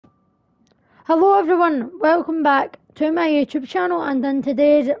Hello everyone, welcome back to my YouTube channel, and in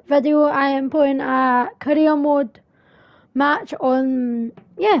today's video I am playing a career mode match on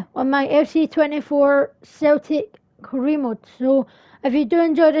my FC24 Celtic career mode. So if you do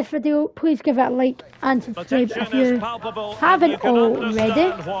enjoy this video, please give it a like and subscribe if you haven't already.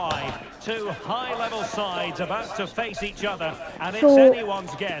 Why. Two high-level sides about to face each other, and it's So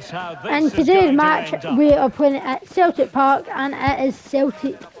anyone's guess how this in is today's going match to end up. we are playing at Celtic Park, and it is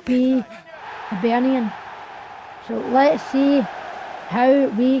Celtic v Hibernian. So let's see how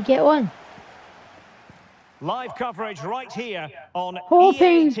we get on. Live coverage right here on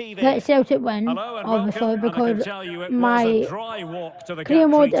Hoping EA TV. that Celtic win, Hello and obviously, welcome, because and I can tell you it my was a dry walk to the career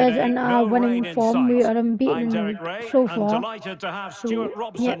mode gantry is today. in a No winning rain in form. We sight. are unbeaten I'm in the Derek league Ray, so and far. delighted to have So, Stuart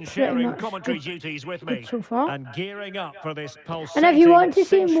Robson yeah, pretty sharing much commentary good, duties with good me so far. and gearing up for this And if you pulsating want to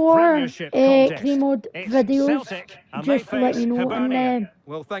see Finnish more Premiership contest. career mode It's videos, Celtic, and just they let me face know in Hibernian. the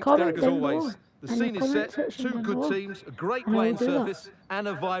Well, thanks, comment Derek, as down below. always. The In the scene is comment set, section two down good below, teams, a great and I will playing do that. surface, and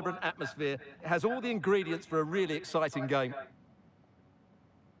a vibrant atmosphere. It has all the ingredients for a really exciting game.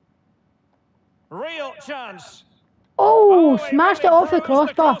 Real chance. Oh, he smashed it really off the bruised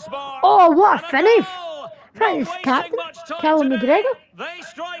the crossbar. crossbar. Oh, what a And finish! goal. Thanks, Not captain. wasting much time Callum today. McGregor. They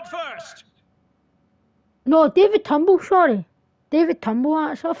strike first. No, David Tumble, sorry. David Tumble,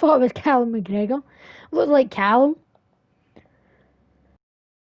 actually. I thought it was Callum McGregor. Looked like Callum.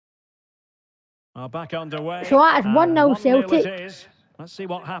 Back underway. So that is 1-0 Celtic. It is. Let's see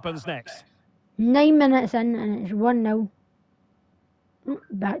what happens next. 9 minutes in and it's 1-0.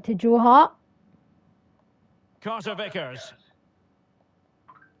 Back to Joe Hart. Carter Vickers.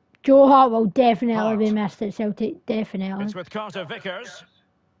 Joe Hart will definitely be missed at Celtic. Definitely. It's with Carter Vickers.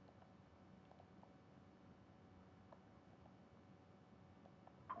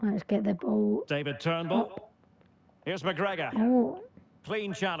 Let's get the ball. David Turnbull. Oh. Here's McGregor. Oh.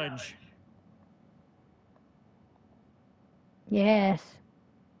 Clean challenge. Yes.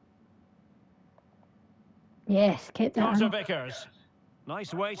 Yes, keep that Carter on. Vickers.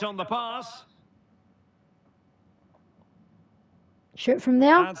 Nice weight on the pass. Shoot from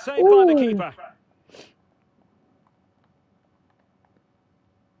there. And saved by the keeper.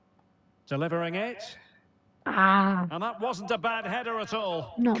 Delivering it. Ah. And that wasn't a bad header at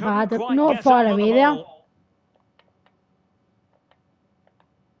all. Not Couldn't bad. quite Not get far over the away there. ball.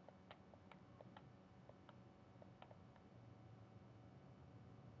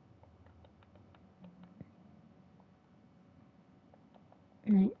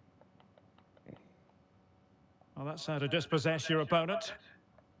 Right. Well, that's how to dispossess your opponent.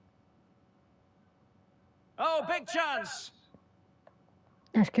 Oh, big chance.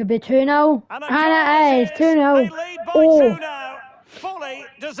 This could be 2-0. And it is 2-0. They lead by 2 now. Fully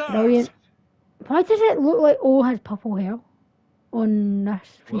deserved. Brilliant. Why does it look like O has purple hair on this?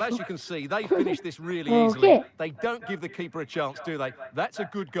 Well, as you can see, they finish this really Okay. easily. They don't give the keeper a chance, do they? That's a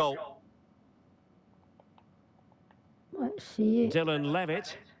good goal. Let's see it. Dylan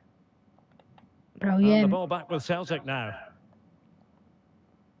Levitt. Brilliant. And the ball back with Celtic now.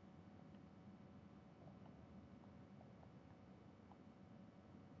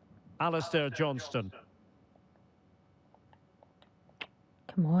 Alistair Johnston.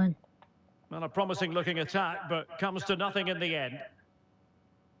 Come on. Well, a promising looking attack, but comes to nothing in the end.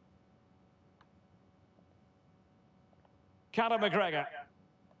 Callum McGregor.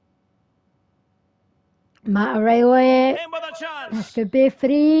 Matt O'Reilly. In with a chance. This could be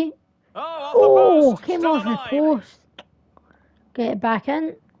 3. Oh, off Oh, the post. came Still off the alive. post. Get it back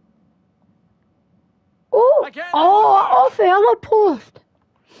in. Oh, Again, off the other post.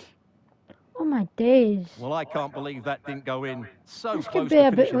 Oh my days. Well, I can't believe that didn't go in. So This could close be to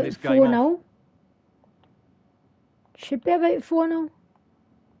about finishing like this game off. 4-0. Should be about 4-0.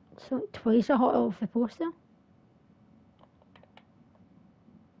 So twice I hot off the post there.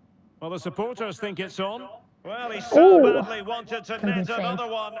 Well, the supporters think it's on. Well, he so Oh, badly wanted to could net have another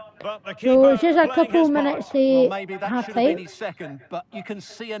saved. one, but the So keeper it's just a playing couple his minutes part. to Well, maybe that half should have been time. his second, but you can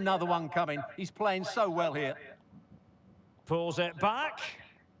see another one coming. He's playing so well here. Pulls it back.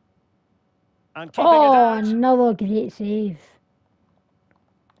 And keeping it Oh, out. another great save.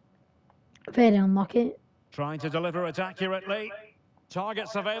 Very unlucky. Trying to deliver it accurately.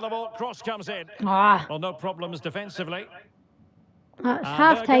 Targets available. Cross comes in. Ah, Well, no problems defensively. that's And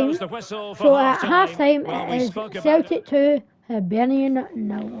half there time. goes the whistle for So at half time Well, we it is spoke about Celtic 2, Hibernian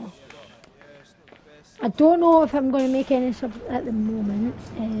 0. I don't know if I'm going to make any subs at the moment.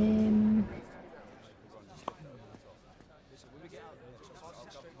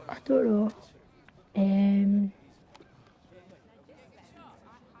 I don't know.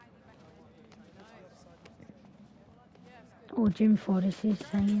 Oh, Jim Forrest's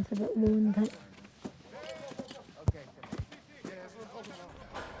singing's a bit low and that.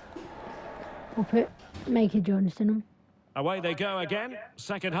 We'll put Mikey Johnston on. Away they go again.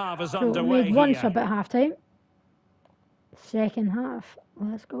 Second half is So underway made one here. sub at half time. Second half,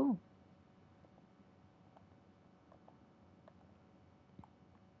 let's go.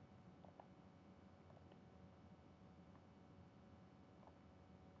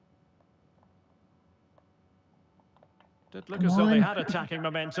 Did look as though they had attacking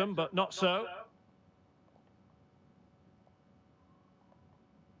momentum, but not so.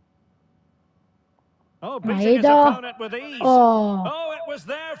 Oh, beating his opponent with ease. Oh, it was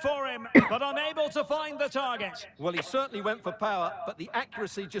there for him, but unable to find the target. Well, he certainly went for power, but the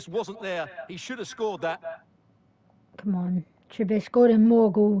accuracy just wasn't there. He should have scored that. Come on, should be scoring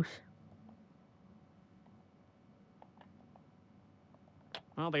more goals.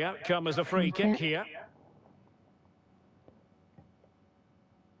 Well, the outcome is a free kick here.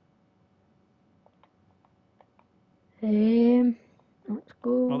 Let's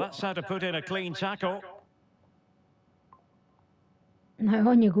go. Well, that's how to put in a clean tackle. Now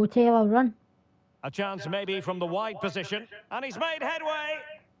on you go, Taylor, run. A chance maybe from the wide position, and he's made headway.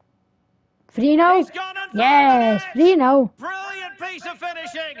 3-0. Yes, 3-0. Brilliant piece of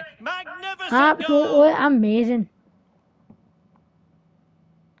finishing. Magnificent Absolutely goal. amazing.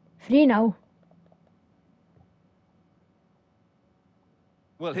 3-0.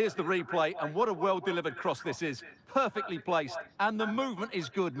 Well, here's the replay, and what a well-delivered cross this is. Perfectly placed, and the movement is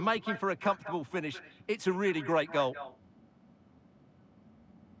good, making for a comfortable finish. It's a really great goal.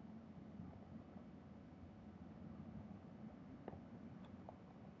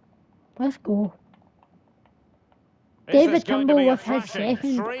 Let's go. This David is going to Campbell be a with his thrashing.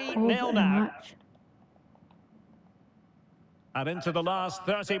 second 3-0 of the now. match. And into the last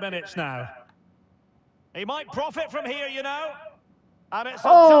 30 minutes now. He might profit from here, you know. And it's a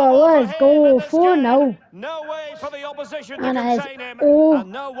double let's go. 4-0. No way for the opposition to And it contain him. is 0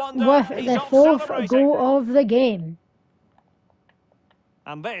 And no wonder with he's the off fourth celebrating. goal of the game.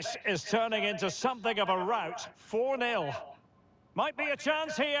 And this is turning into something of a rout. 4-0. Might be a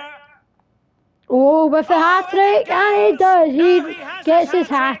chance here. Oh, with the hat-trick, and he does. He gets his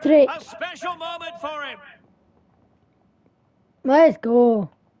hat-trick. A special moment for him. Let's go.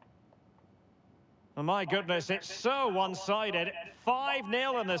 Oh, my goodness, it's so one-sided.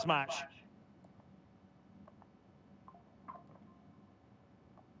 5-0 in this match.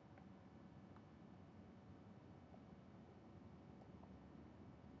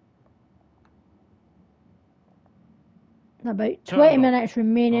 About 20 minutes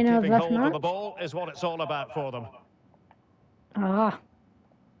remaining of Keeping this hold of the match. ball is what it's all about for them.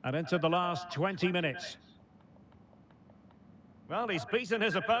 And into the last 20 minutes. Well, he's beaten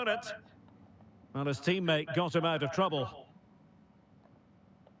his opponent. Well, his teammate got him out of trouble.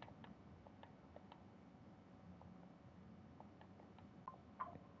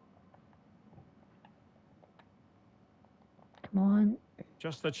 Come on.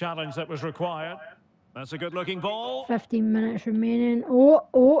 Just the challenge that was required. That's a good-looking ball. 15 minutes remaining.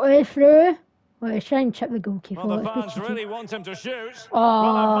 It's through. Well, he's trying to chip the goalkeeper. Well, the Let's fans be really want him to shoot. Well,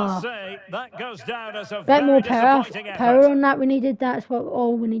 I must say, that goes down as a bit very more disappointing power effort. on that we needed. That's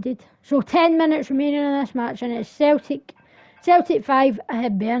all we needed. So 10 minutes remaining in this match, and it's Celtic 5,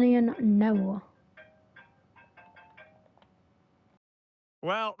 Hibernian 0.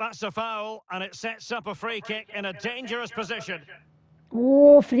 Well, that's a foul, and it sets up a free kick in a dangerous position.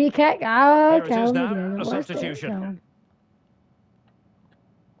 Oh, free kick. Here it is now, a substitution.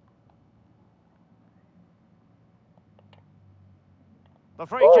 The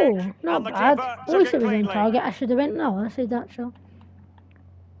free kick, Not and the bad. keeper At took least it it was on cleanly. target. I should have went no. I said that, so.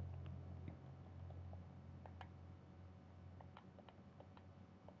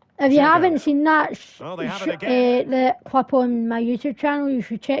 If you haven't seen that, Oh, they have it again. the clip on my YouTube channel, you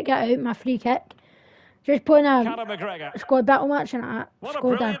should check that out, my free kick. Just putting a Callum McGregor. squad battle match and I What a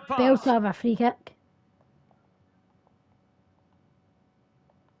scored a brilliant pass. belter of a free kick.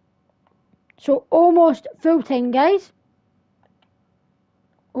 So almost full time, guys.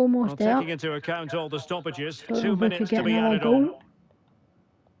 Almost Well, there. taking into account all the stoppages, Don't know 2 if we could minutes get to be another added goal. on.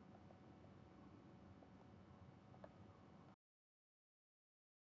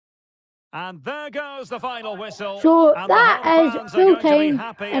 And there goes the final whistle. So and the that home is fans are full going to be time,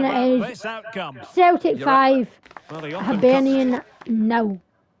 happy and about it is this outcome. Celtic 5, Well, they often Hibernian 0.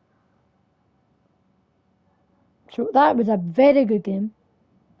 So that was a very good game.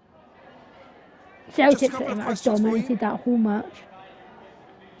 Celtic pretty much dominated that whole match.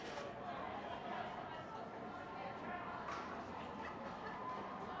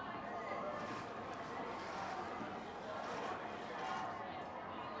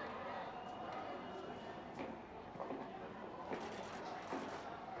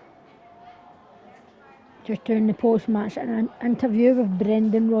 just doing the post-match and an interview with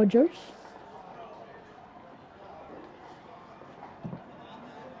Brendan Rodgers.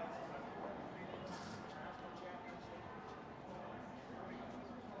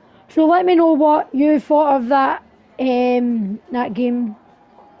 So let me know what you thought of that that game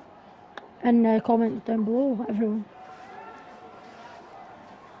in the comments down below, everyone.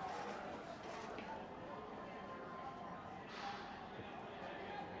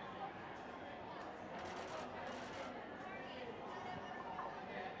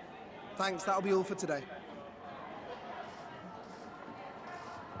 Thanks, that'll be all for today.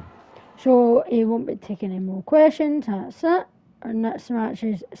 So he won't be taking any more questions, that's it. Our next match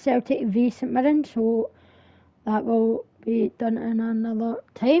is Celtic v St Mirren, so that will be done in another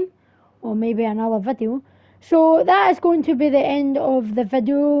time, or maybe another video. So that is going to be the end of the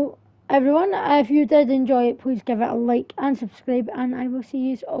video, everyone. If you did enjoy it, please give it a like and subscribe, and I will see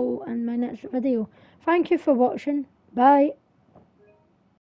you all in my next video. Thank you for watching. Bye.